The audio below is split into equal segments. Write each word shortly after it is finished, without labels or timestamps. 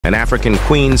An African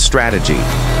queen's strategy,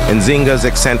 Nzinga's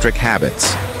eccentric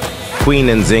habits. Queen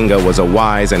Nzinga was a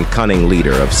wise and cunning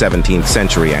leader of 17th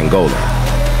century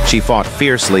Angola. She fought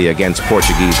fiercely against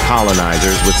Portuguese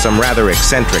colonizers with some rather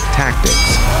eccentric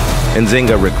tactics.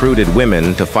 Nzinga recruited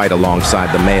women to fight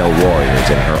alongside the male warriors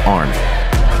in her army.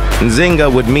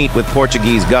 Nzinga would meet with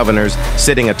Portuguese governors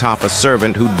sitting atop a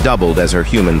servant who doubled as her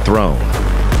human throne.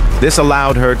 This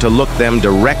allowed her to look them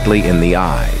directly in the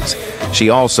eyes. She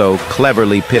also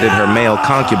cleverly pitted her male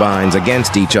concubines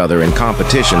against each other in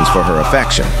competitions for her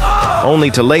affection, only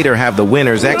to later have the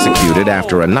winners executed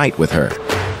after a night with her.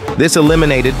 This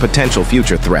eliminated potential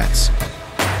future threats.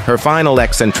 Her final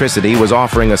eccentricity was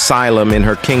offering asylum in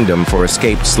her kingdom for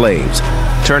escaped slaves,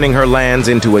 turning her lands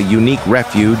into a unique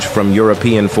refuge from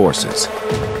European forces.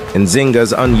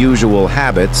 Nzinga's unusual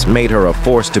habits made her a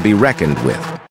force to be reckoned with.